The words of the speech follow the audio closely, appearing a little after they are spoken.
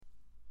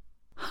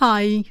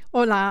Hi,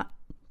 hola.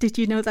 Did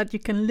you know that you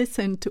can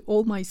listen to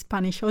all my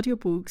Spanish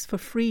audiobooks for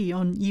free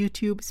on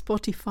YouTube,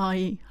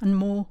 Spotify, and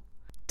more?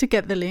 To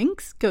get the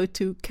links, go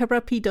to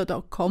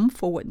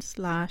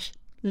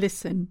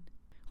kerapido.com/listen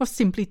or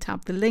simply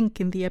tap the link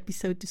in the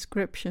episode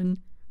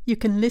description. You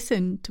can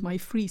listen to my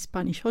free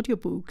Spanish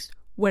audiobooks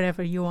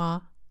wherever you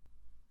are.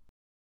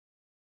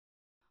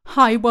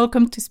 Hi,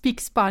 welcome to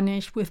Speak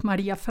Spanish with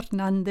Maria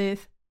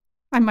Fernandez.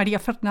 I'm Maria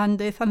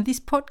Fernandez, and this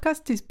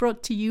podcast is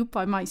brought to you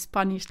by my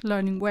Spanish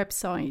learning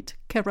website,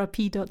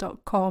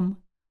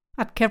 kerapido.com.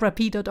 At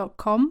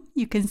kerapido.com,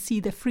 you can see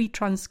the free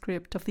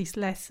transcript of this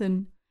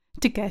lesson.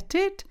 To get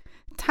it,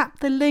 tap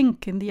the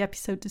link in the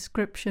episode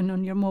description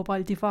on your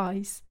mobile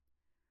device.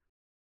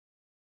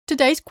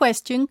 Today's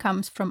question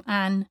comes from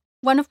Anne,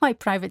 one of my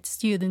private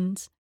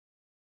students.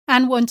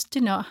 Anne wants to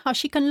know how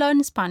she can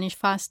learn Spanish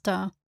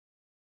faster.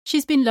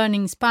 She's been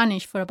learning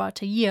Spanish for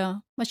about a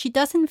year, but she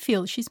doesn't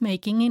feel she's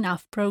making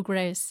enough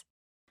progress.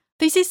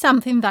 This is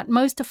something that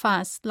most of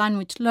us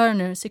language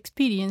learners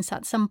experience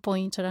at some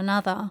point or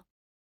another,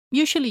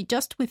 usually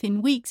just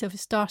within weeks of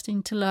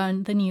starting to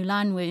learn the new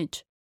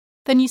language.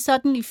 Then you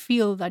suddenly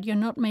feel that you're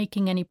not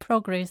making any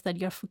progress, that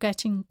you're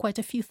forgetting quite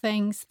a few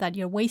things, that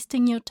you're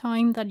wasting your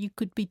time, that you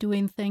could be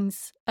doing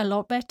things a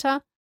lot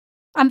better.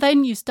 And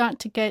then you start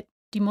to get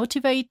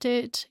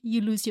demotivated, you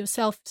lose your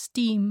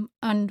self-esteem,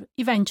 and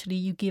eventually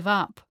you give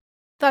up.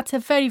 That's a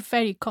very,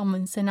 very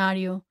common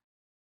scenario.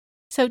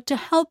 So to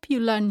help you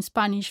learn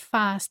Spanish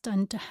fast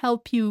and to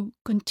help you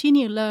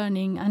continue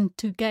learning and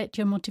to get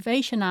your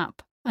motivation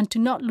up and to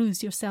not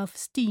lose your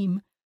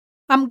self-esteem,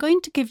 I'm going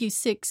to give you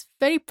 6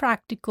 very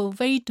practical,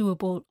 very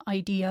doable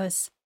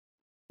ideas.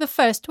 The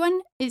first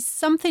one is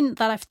something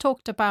that I've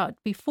talked about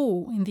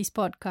before in this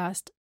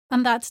podcast,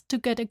 and that's to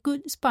get a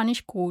good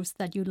Spanish course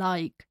that you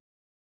like.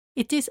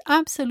 It is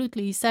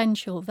absolutely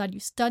essential that you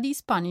study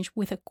Spanish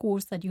with a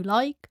course that you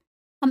like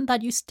and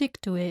that you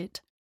stick to it.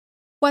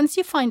 Once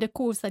you find a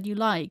course that you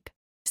like,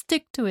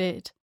 stick to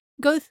it.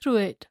 Go through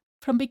it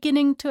from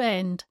beginning to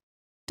end.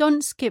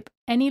 Don't skip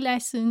any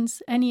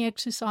lessons, any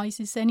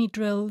exercises, any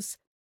drills.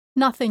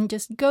 Nothing,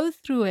 just go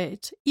through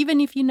it.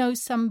 Even if you know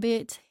some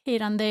bits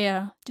here and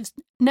there, just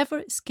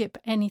never skip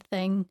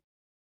anything.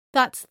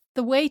 That's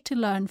the way to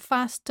learn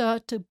faster,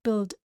 to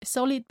build a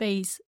solid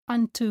base,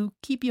 and to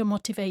keep your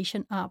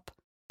motivation up,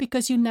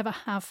 because you never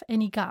have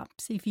any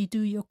gaps if you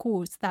do your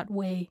course that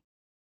way.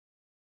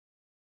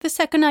 The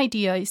second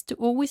idea is to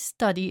always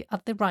study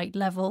at the right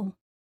level.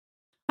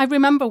 I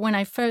remember when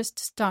I first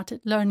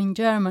started learning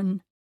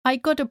German, I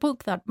got a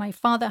book that my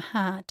father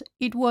had.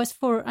 It was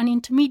for an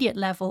intermediate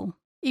level.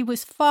 It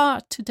was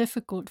far too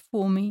difficult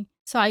for me.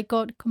 So I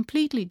got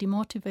completely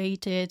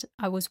demotivated.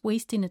 I was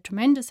wasting a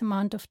tremendous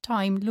amount of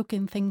time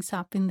looking things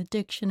up in the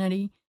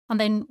dictionary. And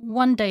then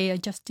one day I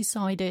just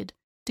decided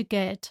to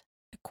get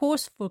a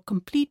course for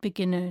complete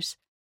beginners.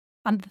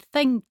 And the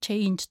thing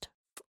changed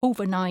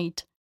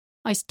overnight.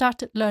 I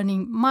started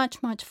learning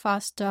much, much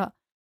faster.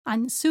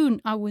 And soon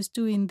I was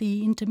doing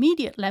the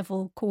intermediate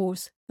level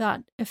course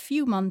that a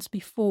few months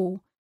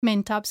before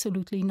meant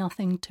absolutely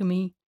nothing to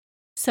me.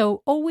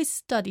 So always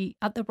study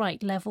at the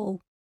right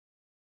level.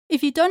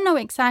 If you don't know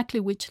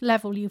exactly which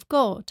level you've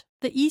got,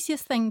 the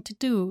easiest thing to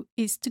do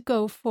is to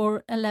go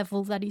for a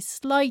level that is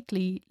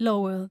slightly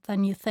lower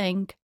than you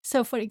think.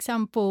 So, for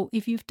example,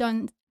 if you've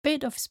done a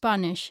bit of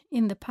Spanish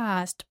in the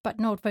past, but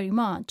not very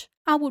much,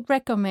 I would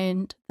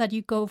recommend that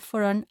you go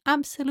for an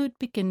absolute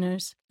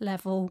beginner's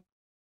level.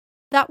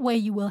 That way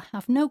you will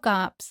have no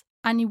gaps,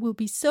 and it will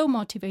be so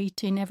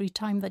motivating every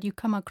time that you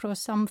come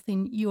across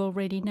something you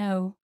already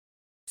know.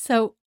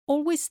 So,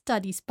 always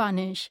study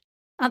Spanish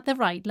at the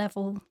right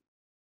level.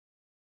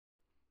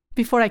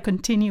 Before I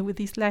continue with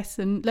this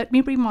lesson, let me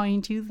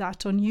remind you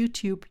that on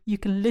YouTube you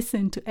can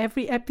listen to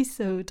every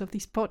episode of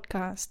this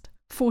podcast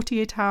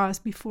 48 hours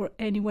before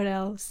anywhere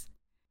else.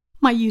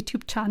 My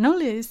YouTube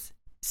channel is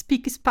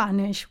Speak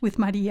Spanish with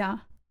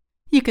Maria.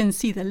 You can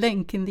see the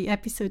link in the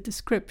episode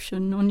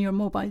description on your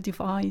mobile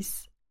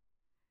device.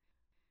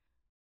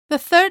 The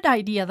third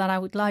idea that I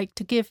would like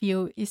to give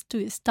you is to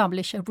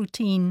establish a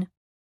routine.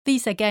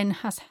 This again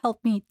has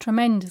helped me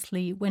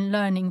tremendously when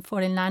learning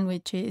foreign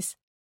languages.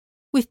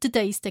 With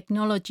today's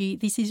technology,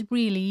 this is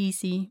really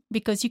easy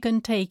because you can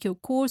take your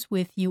course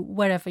with you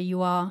wherever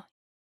you are.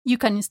 You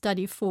can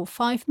study for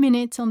 5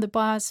 minutes on the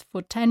bus,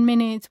 for 10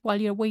 minutes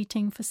while you're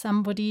waiting for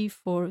somebody,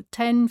 for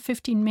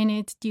 10-15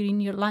 minutes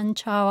during your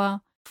lunch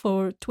hour,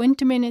 for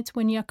 20 minutes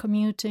when you're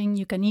commuting.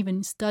 You can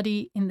even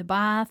study in the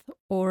bath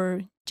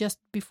or just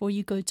before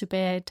you go to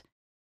bed.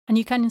 And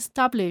you can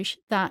establish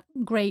that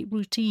great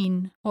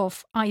routine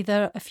of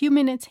either a few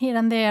minutes here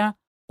and there,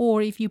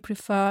 or if you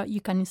prefer,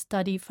 you can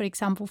study, for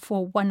example,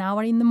 for 1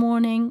 hour in the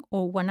morning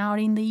or 1 hour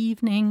in the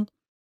evening.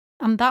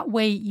 And that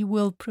way you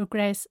will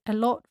progress a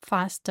lot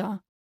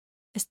faster.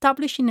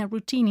 Establishing a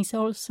routine is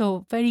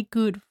also very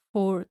good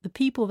for the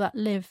people that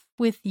live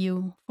with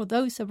you, for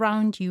those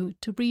around you,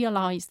 to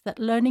realize that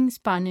learning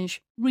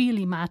Spanish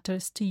really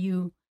matters to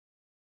you.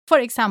 For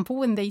example,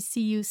 when they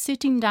see you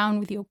sitting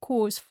down with your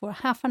course for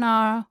half an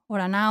hour or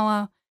an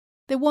hour,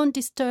 They won't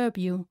disturb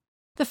you.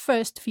 The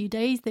first few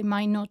days they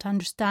might not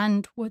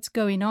understand what's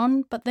going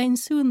on, but then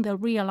soon they'll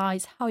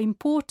realize how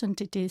important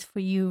it is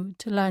for you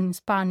to learn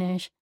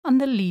Spanish,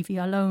 and they'll leave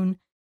you alone.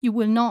 You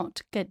will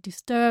not get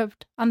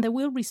disturbed, and they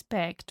will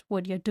respect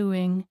what you're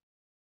doing.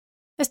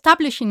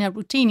 Establishing a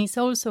routine is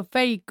also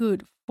very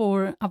good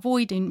for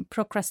avoiding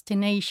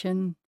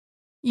procrastination.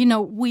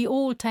 We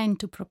all tend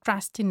to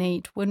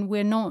procrastinate when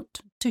we're not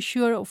too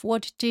sure of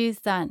what it is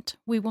that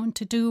we want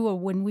to do, or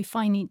when we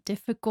find it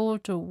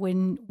difficult, or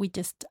when we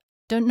just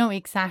don't know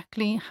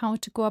exactly how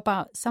to go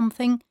about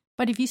something.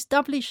 But if you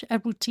establish a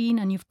routine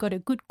and you've got a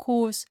good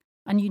course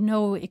and you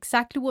know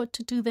exactly what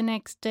to do the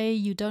next day,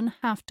 you don't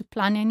have to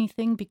plan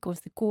anything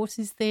because the course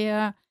is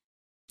there.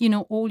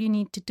 All you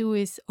need to do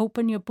is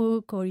open your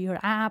book or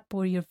your app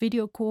or your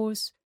video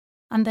course,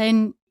 and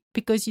then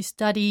because you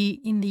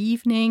study in the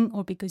evening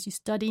or because you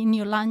study in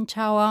your lunch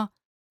hour,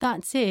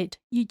 that's it.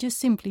 You just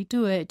simply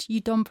do it. You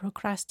don't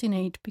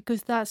procrastinate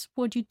because that's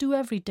what you do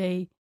every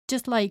day,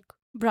 just like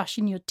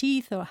brushing your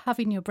teeth or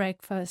having your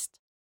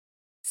breakfast.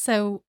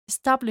 So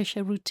establish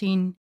a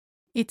routine.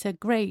 It's a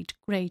great,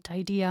 great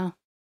idea.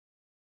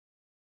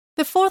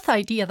 The fourth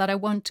idea that I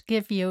want to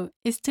give you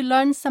is to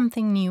learn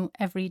something new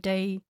every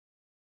day.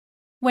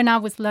 When I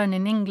was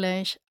learning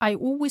English, I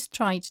always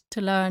tried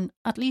to learn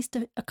at least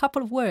a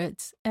couple of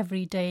words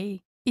every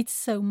day. It's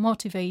so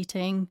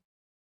motivating.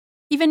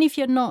 Even if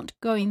you're not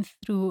going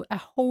through a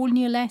whole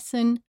new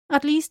lesson,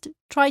 at least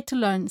try to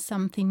learn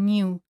something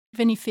new.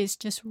 Even if it's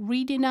just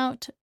reading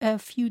out a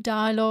few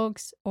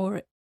dialogues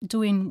or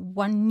doing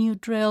one new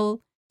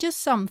drill,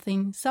 just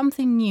something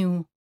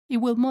new. It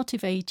will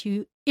motivate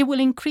you, it will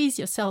increase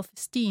your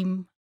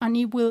self-esteem, and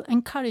it will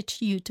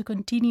encourage you to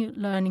continue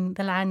learning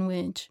the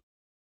language.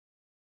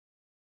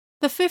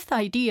 The fifth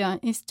idea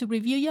is to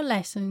review your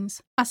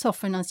lessons as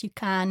often as you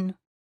can.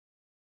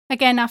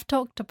 Again, I've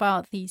talked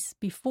about this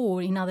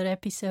before in other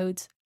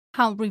episodes,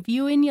 how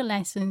reviewing your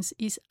lessons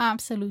is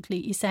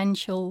absolutely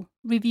essential.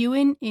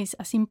 Reviewing is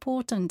as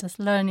important as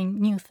learning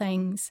new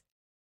things.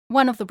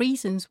 One of the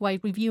reasons why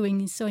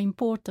reviewing is so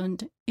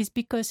important is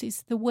because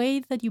it's the way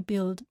that you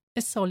build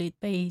a solid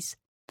base.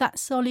 That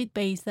solid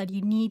base that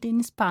you need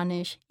in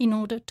Spanish in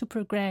order to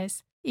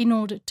progress, in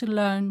order to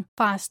learn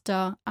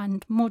faster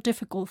and more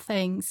difficult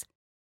things.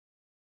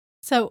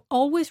 So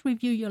always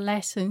review your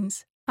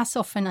lessons as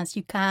often as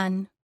you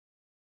can.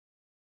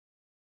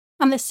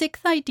 And the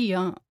sixth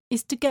idea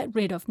is to get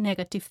rid of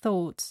negative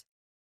thoughts.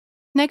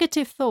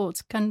 Negative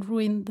thoughts can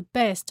ruin the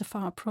best of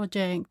our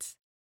projects.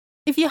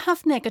 If you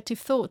have negative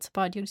thoughts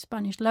about your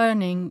Spanish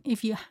learning,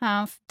 if you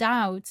have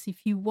doubts,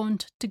 if you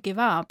want to give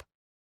up,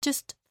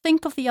 just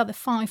think of the other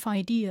 5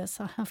 ideas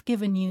I have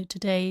given you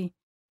today.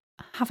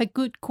 Have a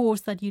good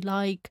course that you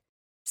like,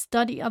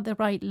 study at the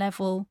right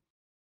level,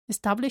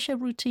 establish a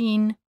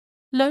routine,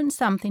 learn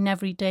something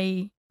every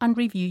day, and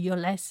review your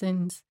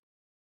lessons.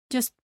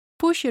 Just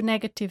push your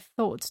negative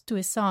thoughts to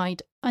a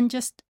side and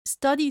just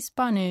study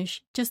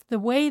Spanish just the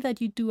way that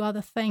you do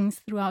other things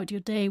throughout your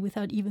day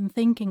without even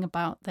thinking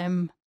about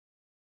them.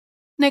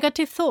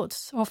 Negative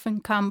thoughts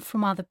often come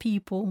from other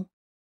people,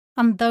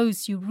 and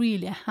those you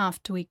really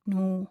have to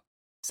ignore.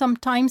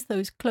 Sometimes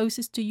those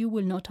closest to you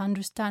will not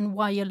understand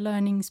why you're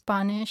learning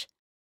Spanish.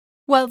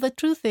 Well, the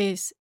truth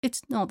is,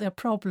 it's not their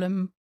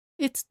problem.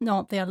 It's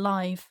not their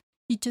life.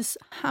 You just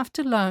have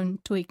to learn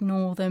to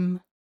ignore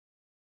them.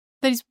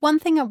 There is one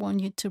thing I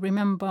want you to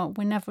remember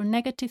whenever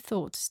negative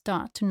thoughts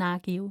start to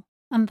nag you,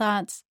 and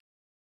that's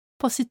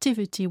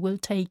positivity will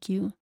take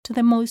you to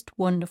the most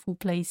wonderful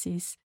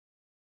places.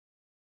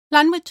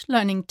 Language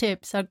learning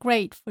tips are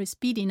great for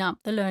speeding up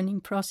the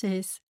learning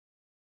process.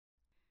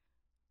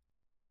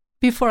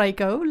 Before I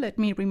go, let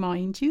me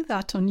remind you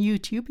that on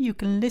YouTube you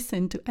can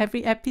listen to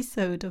every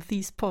episode of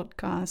this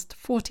podcast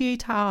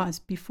 48 hours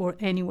before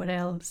anywhere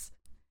else.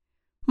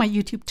 My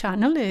YouTube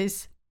channel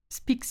is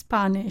Speak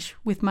Spanish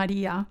with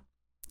Maria.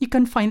 You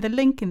can find the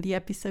link in the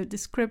episode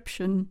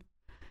description,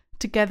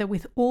 together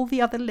with all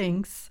the other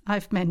links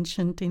I've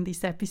mentioned in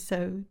this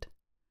episode.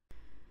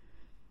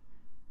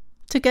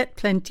 To get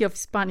plenty of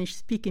Spanish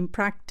speaking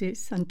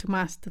practice and to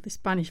master the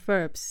Spanish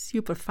verbs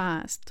super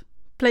fast,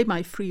 play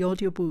my free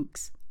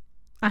audiobooks.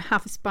 I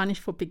have a Spanish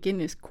for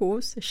Beginners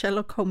course, a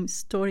Sherlock Holmes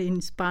story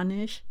in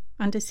Spanish,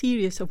 and a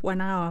series of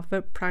 1-hour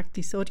verb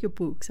practice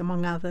audiobooks,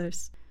 among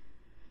others.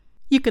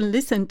 You can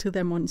listen to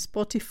them on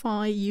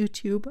Spotify,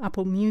 YouTube,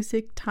 Apple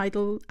Music,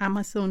 Tidal,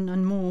 Amazon,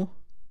 and more.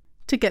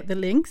 To get the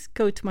links,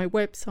 go to my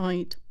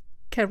website,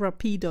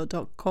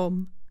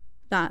 kerapido.com.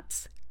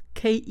 That's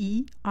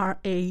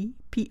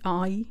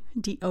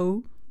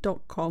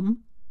KERAPIDO.com,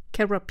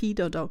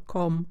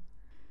 kerapido.com,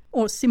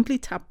 or simply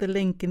tap the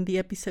link in the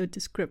episode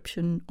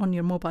description on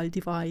your mobile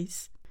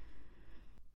device.